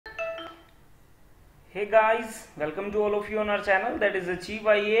Hey guys, welcome to all of you on our channel, that is Achieve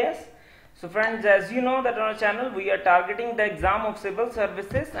IAS. So friends, as you know that on our channel we are targeting the exam of civil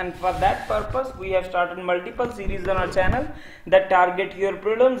services, and for that purpose we have started multiple series on our channel that target your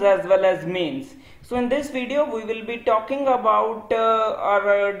prelims as well as mains. So in this video we will be talking about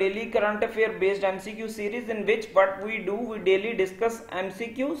our daily current affair based MCQ series, in which what we do, we daily discuss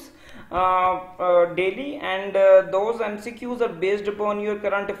MCQs daily, and those MCQs are based upon your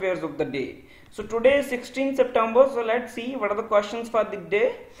current affairs of the day. So today is 16 September, so let's see what are the questions for the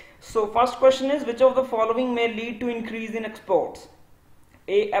day. So first question is, which of the following may lead to increase in exports?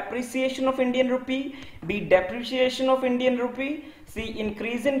 A. Appreciation of Indian rupee. B. Depreciation of Indian rupee. C.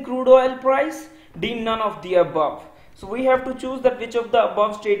 Increase in crude oil price. D. None of the above. So we have to choose that which of the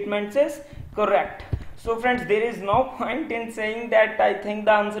above statements is correct. So friends, there is no point in saying that I think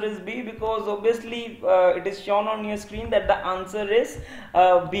the answer is B, because obviously it is shown on your screen that the answer is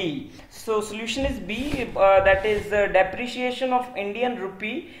B. So solution is B, that is depreciation of Indian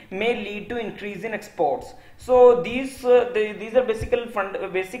rupee may lead to increase in exports. So these are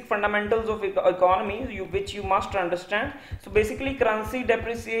basic fundamentals of economy which you must understand. So basically currency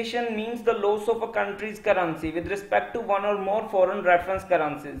depreciation means the loss of a country's currency with respect to one or more foreign reference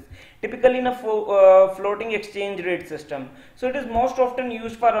currencies, typically in a floating exchange rate system. So it is most often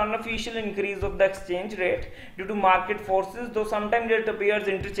used for unofficial increase of the exchange rate due to market forces, though sometimes it appears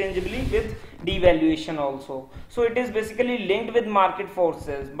interchangeably with devaluation also. So it is basically linked with market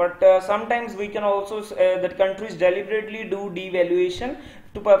forces, but sometimes we can also that countries deliberately do devaluation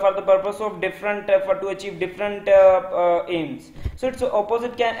for the purpose of to achieve different aims. So its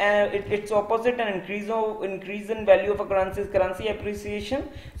opposite its opposite and increase in value of a currency is currency appreciation.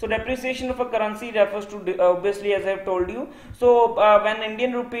 So depreciation of a currency refers to obviously, as I have told you. So when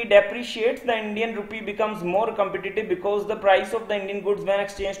Indian rupee depreciates, the Indian rupee becomes more competitive because the price of the Indian goods when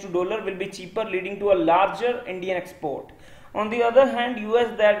exchanged to dollar will be cheaper, leading to a larger Indian export. On the other hand,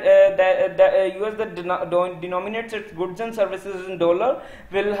 US that denominates its goods and services in dollar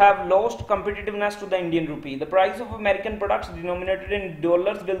will have lost competitiveness to the Indian rupee. The price of American products denominated in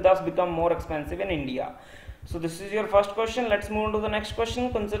dollars will thus become more expensive in India. So this is your first question. Let's move on to the next question.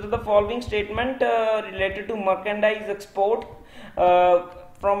 Consider the following statement related to merchandise export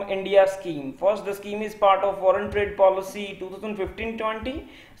from India scheme. First, the scheme is part of Foreign Trade Policy 2015-20.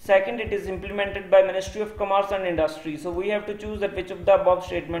 Second, it is implemented by Ministry of Commerce and Industry. So we have to choose that which of the above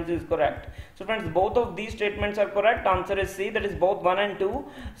statements is correct. So friends, both of these statements are correct. Answer is C, that is both 1 and 2.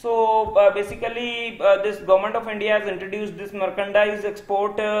 So basically this government of India has introduced this merchandise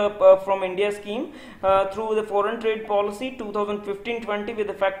export from India scheme through the Foreign Trade Policy 2015-20 with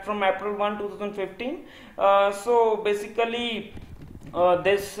effect from April 1, 2015. So basically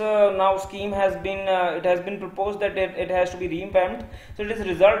this now scheme has been proposed that it has to be revamped. So it is a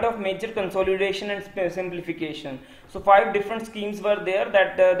result of major consolidation and simplification. So 5 different schemes were there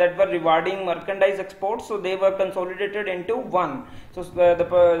that were rewarding merchandise exports, so they were consolidated into one. So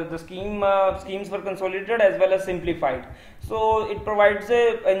the schemes were consolidated as well as simplified. So it provides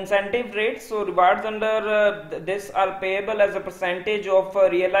a incentive rate. So rewards under this are payable as a percentage of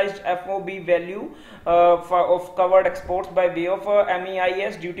realized FOB value of covered exports by way of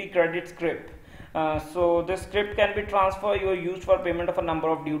MEIS duty credit script. So this script can be transferred or used for payment of a number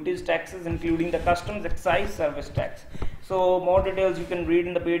of duties, taxes, including the customs, excise, service tax. So more details you can read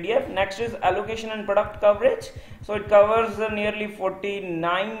in the PDF. Next is allocation and product coverage. So it covers nearly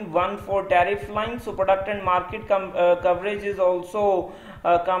 4914 tariff lines. So product and market coverage is also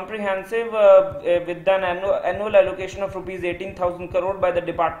comprehensive with an annual allocation of rupees 18,000 crore by the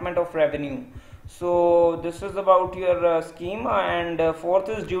Department of Revenue. So this is about your scheme. And fourth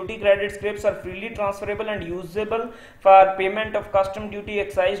is duty credit scripts are freely transferable and usable for payment of custom duty,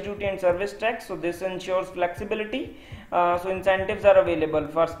 excise duty and service tax. So this ensures flexibility. So incentives are available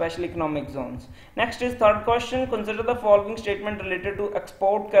for special economic zones. Next is third question. Consider the following statement related to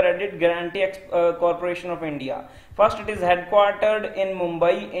Export Credit Guarantee Corporation of India. First, it is headquartered in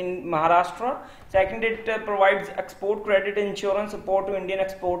Mumbai in Maharashtra. Second, it provides export credit insurance support to Indian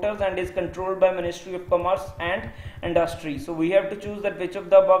exporters and is controlled by Ministry of Commerce and Industry. So we have to choose that which of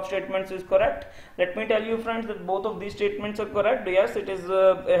the above statements is correct. Let me tell you friends that both of these statements are correct. Yes, it is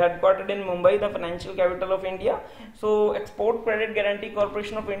headquartered in Mumbai, the financial capital of India. So Export Credit Guarantee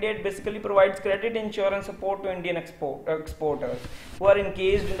Corporation of India, it basically provides credit insurance support to Indian exporters who are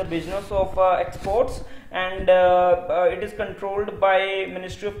engaged in the business of exports, and it is controlled by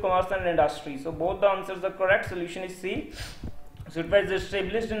Ministry of Commerce and Industry. So both the answers are correct. Solution is C. So it was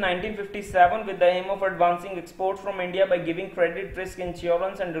established in 1957 with the aim of advancing exports from India by giving credit risk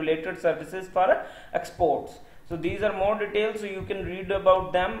insurance and related services for exports. So these are more details, so you can read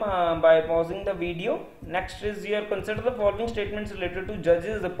about them by pausing the video. Next is here, consider the following statements related to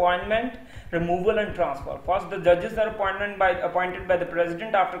judges appointment, removal and transfer. First, the judges are appointed by the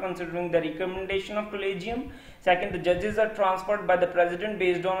president after considering the recommendation of collegium. Second, the judges are transferred by the president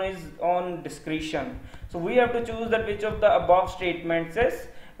based on his own discretion. So we have to choose that which of the above statements is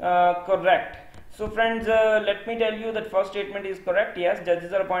correct. So friends, let me tell you that first statement is correct. Yes,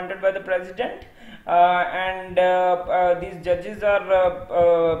 judges are appointed by the president, and these judges are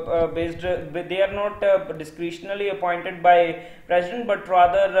they are not discretionally appointed by president, but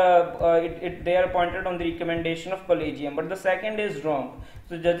rather they are appointed on the recommendation of collegium. But the second is wrong.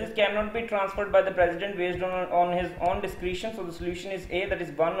 So judges cannot be transferred by the president based on his own discretion. So the solution is A, that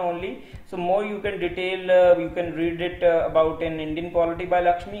is one only. So more you can detail, you can read it about in Indian Polity by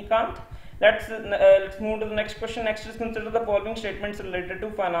Lakshmikant. Let's move to the next question. Next is, consider the following statements related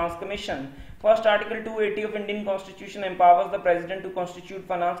to Finance Commission. First, Article 280 of Indian Constitution empowers the President to constitute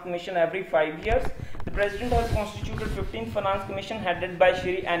Finance Commission every 5 years. The President has constituted 15th Finance Commission headed by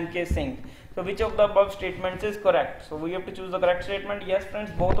Shri N.K. Singh. So which of the above statements is correct? So we have to choose the correct statement. Yes friends,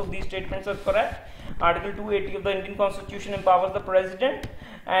 both of these statements are correct. Article 280 of the Indian Constitution empowers the President,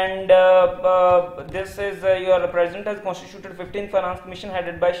 and this is your President has constituted 15th Finance Commission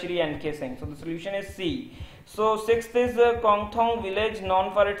headed by Shri N.K. Singh. So the solution is C. So sixth is Kongthong village,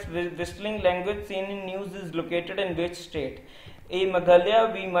 known for its whistling language, seen in news, is located in which state? A.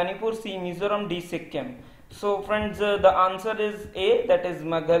 Meghalaya, B. Manipur, C. Mizoram, D. Sikkim. So friends, the answer is A, that is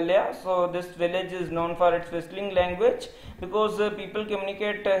Meghalaya. So this village is known for its whistling language because people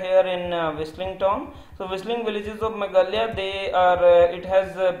communicate here in whistling tone. So whistling villages of Meghalaya, they are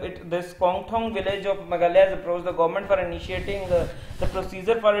this Kongthong village of Meghalaya has approached the government for initiating the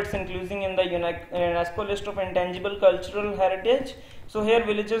procedure for its inclusion in the UNESCO list of intangible cultural heritage. So here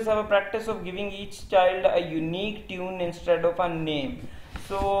villagers have a practice of giving each child a unique tune instead of a name.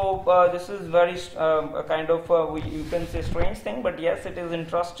 So this is very kind of you can say strange thing, but yes, it is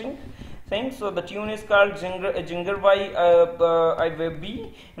interesting thing. So the tune is called Jingarwai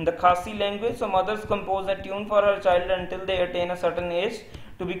Ivebi in the Khasi language. So mothers compose a tune for her child until they attain a certain age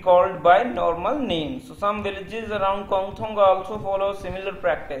to be called by normal names. So some villages around Kongthong also follow similar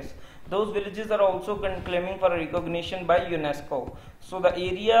practice. Those villages are also claiming for recognition by UNESCO. So the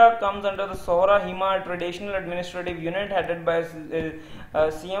area comes under the Sohra Hima Traditional Administrative Unit headed by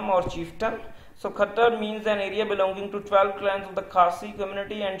CM or chieftain. So Khattar means an area belonging to 12 clans of the Khasi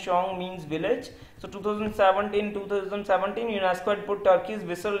community, and Shong means village. So 2017 UNESCO had put Turkey's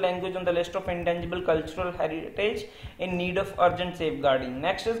whistle language on the list of intangible cultural heritage in need of urgent safeguarding.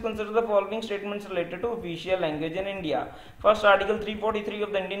 Next is, consider the following statements related to official language in India. First, Article 343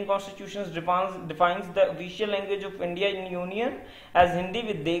 of the Indian Constitution defines the official language of India in Union as Hindi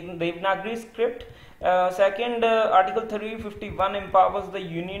with Devanagari script. Second, Article 351 empowers the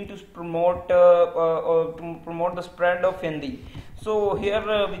Union to promote the spread of Hindi. So here,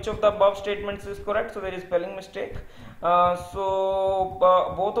 which of the above statements is correct? So there is spelling mistake. Both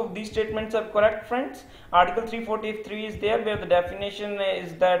of these statements are correct, friends. Article 343 is there, where the definition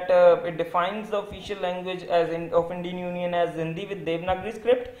is that it defines the official language of Indian Union as Hindi with Devanagari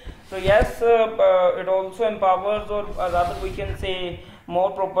script. So yes, it also empowers, or rather we can say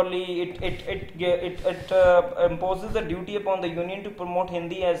more properly, it imposes a duty upon the Union to promote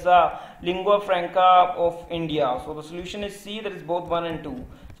Hindi as a lingua franca of India. So the solution is C, that is both 1 and 2.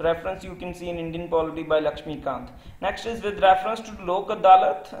 So reference you can see in Indian Polity by Lakshmikant. Next is, with reference to Lok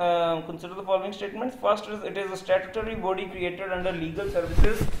Adalat, consider the following statements. First is, it is a statutory body created under Legal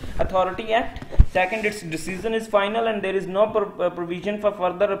Services Authority Act. Second, its decision is final and there is no provision for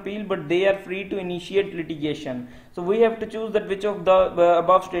further appeal, but they are free to initiate litigation. So we have to choose that which of the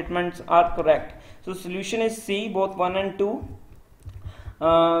above statements are correct. So solution is C, both 1 and 2.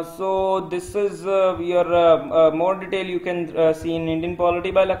 So this is your more detail you can see in Indian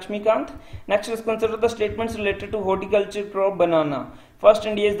Polity by Lakshmikant. Next is, consider the statements related to horticulture crop banana. First,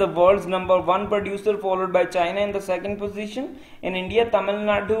 India is the world's #1 producer, followed by China in the second position. In India, Tamil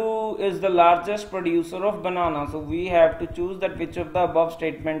Nadu is the largest producer of banana. So we have to choose that which of the above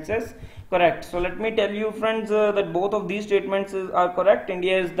statements is correct. So let me tell you, friends, that both of these statements are correct.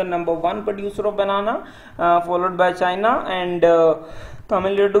 India is the #1 producer of banana, followed by China, and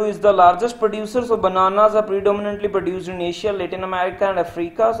Tamil Nadu is the largest producer, so bananas are predominantly produced in Asia, Latin America and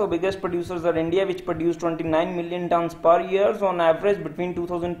Africa. So biggest producers are India, which produce 29 million tons per year, so on average between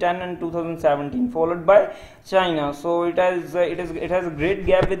 2010 and 2017, followed by China. So it has a great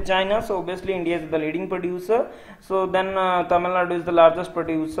gap with China. So obviously India is the leading producer. So then Tamil Nadu is the largest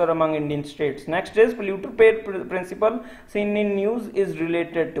producer among Indian states. Next is polluter pay principle seen in news is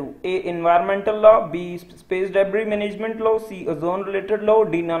related to A. Environmental law, B. Space debris management law, C. Ozone related law,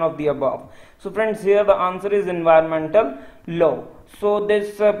 D. None of the above. So friends, here the answer is environmental law. So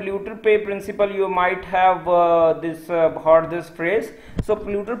this polluter pay principle, you might have heard this phrase. So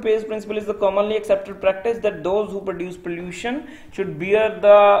polluter pays principle is the commonly accepted practice that those who produce pollution should bear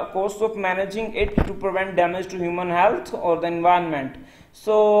the cost of managing it to prevent damage to human health or the environment.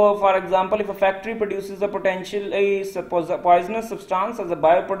 So for example, if a factory produces a potentially poisonous substance as a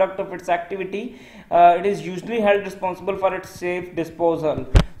byproduct of its activity, it is usually held responsible for its safe disposal.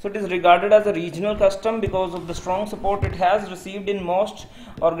 So it is regarded as a regional custom because of the strong support it has received in most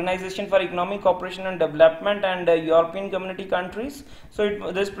Organization for Economic Cooperation and Development and European Community countries.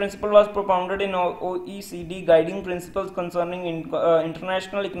 So this principle was propounded in OECD guiding principles concerning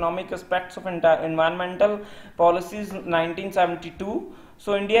international economic aspects of environmental policies 1972.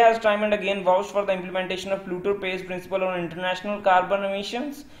 So India has time and again vouched for the implementation of polluter pays principle on international carbon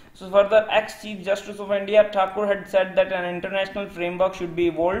emissions. So further, ex-Chief Justice of India Thakur had said that an international framework should be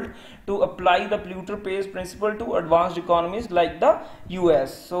evolved to apply the polluter pays principle to advanced economies like the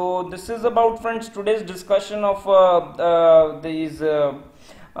US. So this is about, friends, today's discussion of these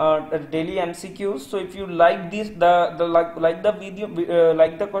daily MCQs. So if you like this, like the video,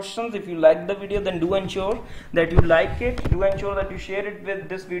 like the questions, if you like the video, then do ensure that you like it. Do ensure that you share it with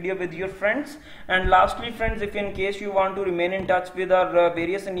this video with your friends. And lastly, friends, if in case you want to remain in touch with our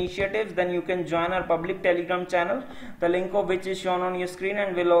various initiatives, then you can join our public Telegram channel, the link of which is shown on your screen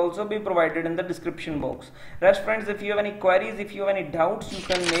and will also be provided in the description box. Rest, friends, if you have any queries, if you have any doubts, you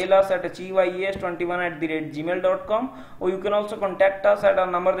can mail us at achieveias21@gmail.com, or you can also contact us at our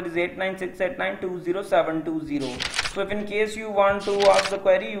number that is 8968920720. So if in case you want to ask the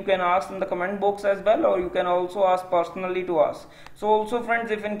query, you can ask in the comment box as well, or you can also ask personally to us. So also,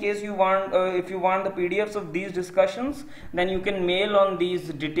 friends, if in case you want if you want the PDFs of these discussions, then you can mail on these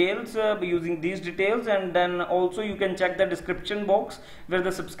details using these details, and then also you can check the description box where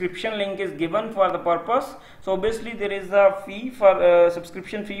the subscription link is given for the purpose. So obviously there is a fee for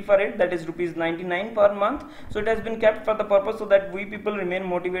subscription fee for it, that is ₹99 per month. So it has been kept for the purpose so that we people remain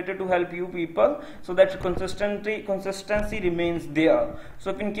motivated to help you people, so that consistency remains there. So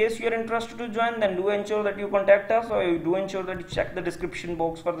if in case you are interested to join, then do ensure that you contact us, or you do ensure that you check the description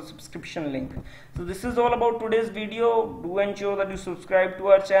box for the subscription link. So this is all about today's video. Do ensure that you subscribe to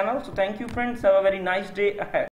our channel. So thank you, friends. Have a very nice day ahead.